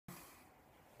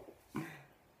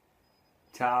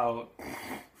Ciao,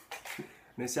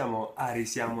 noi siamo Ari,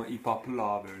 siamo i pop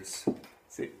lovers.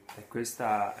 Sì. E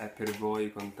questa è per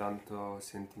voi con tanto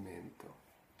sentimento.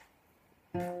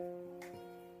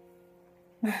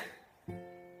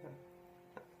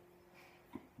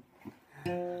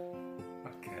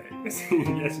 Ok, sì,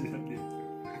 mi piace da dentro.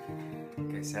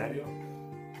 Ok, serio?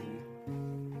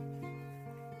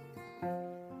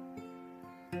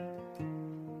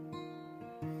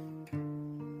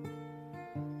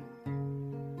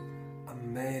 I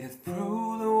made it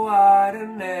through the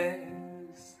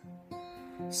wilderness.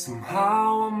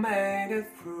 Somehow I made it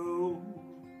through.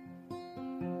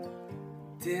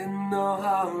 Didn't know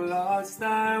how lost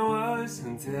I was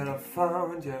until I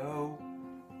found you.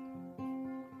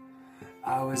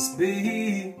 I was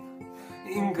being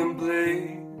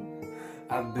incomplete.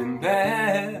 I've been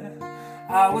bad.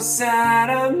 I was sad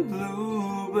and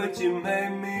blue, but you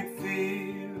made me feel.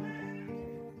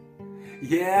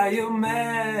 Yeah, you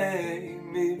made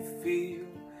me feel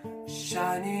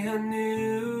shiny and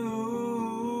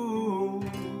new,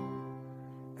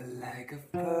 like a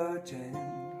virgin.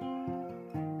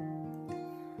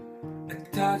 A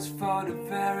touch for the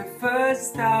very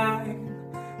first time,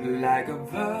 like a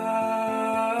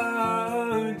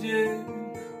virgin.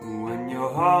 When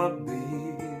your heart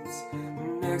beats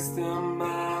next to mine,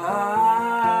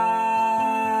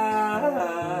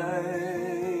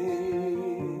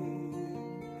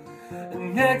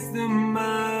 next to mine.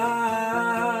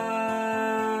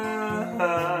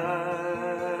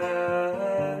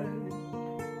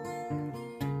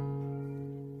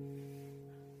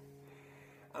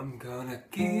 I'm gonna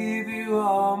give you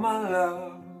all my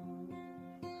love.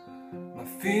 My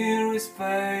fear is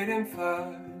fading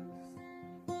fast.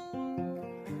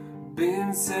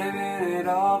 Been saving it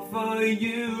all for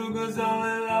you, 'cause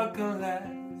only love can last.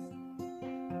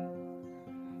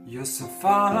 You're so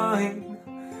fine,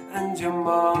 and you're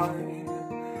mine.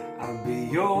 I'll be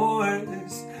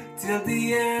yours till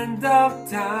the end of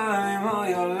time. Oh,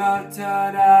 your love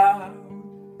turned out.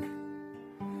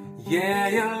 Yeah,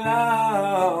 your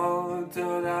love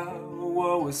turned out.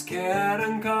 What was scared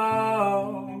and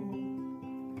cold,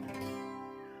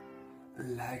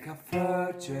 like a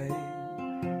virgin.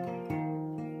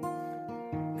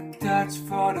 A touch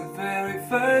for the very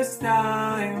first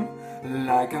time,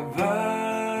 like a virgin.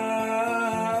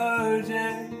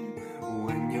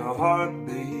 When your heart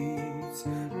beats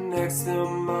next to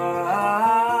mine,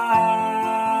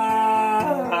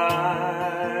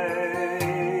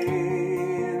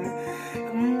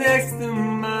 next to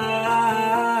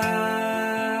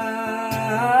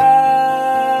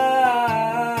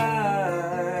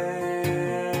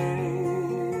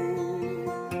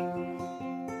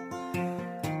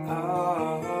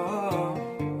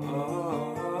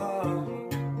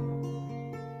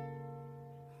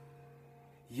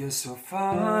You're so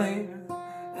fine,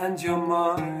 and you're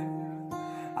mine.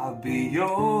 I'll be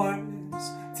yours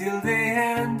till the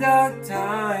end of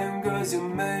time, 'cause you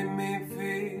made me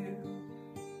feel.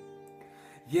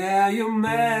 Yeah, you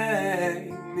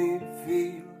made me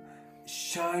feel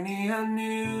shiny and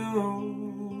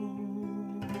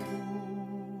new,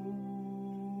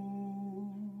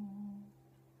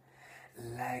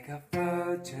 like a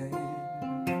virgin.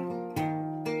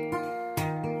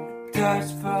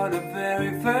 Touch for the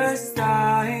very first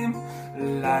time,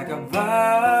 like a virgin.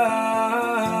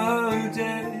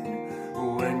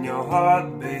 When your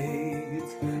heart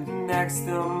beats next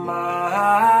to mine,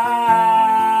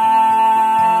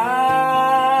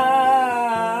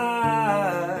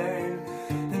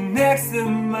 next to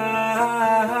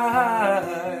mine,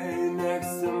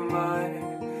 next to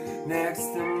mine,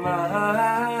 next to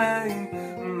mine,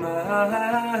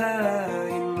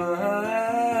 mine,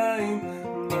 mine,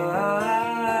 mine,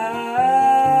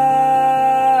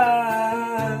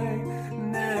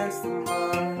 next to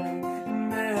mine,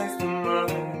 next to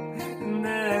mine,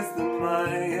 next to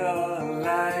mine. You're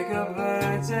like a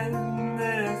virgin,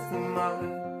 next to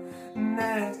mine,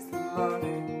 next to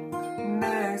mine,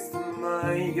 next to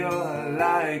mine. You're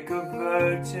like a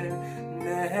virgin,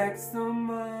 next to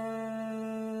mine.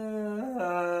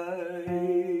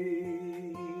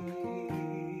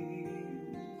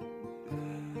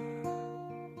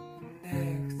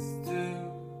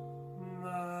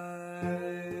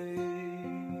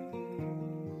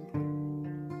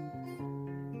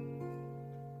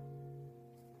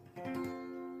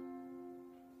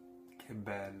 Che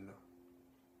bello.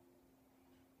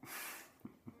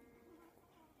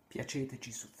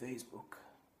 Piaceteci su Facebook.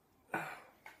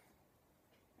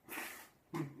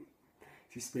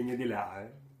 Si spegne di là,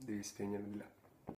 Devi spegnere di là.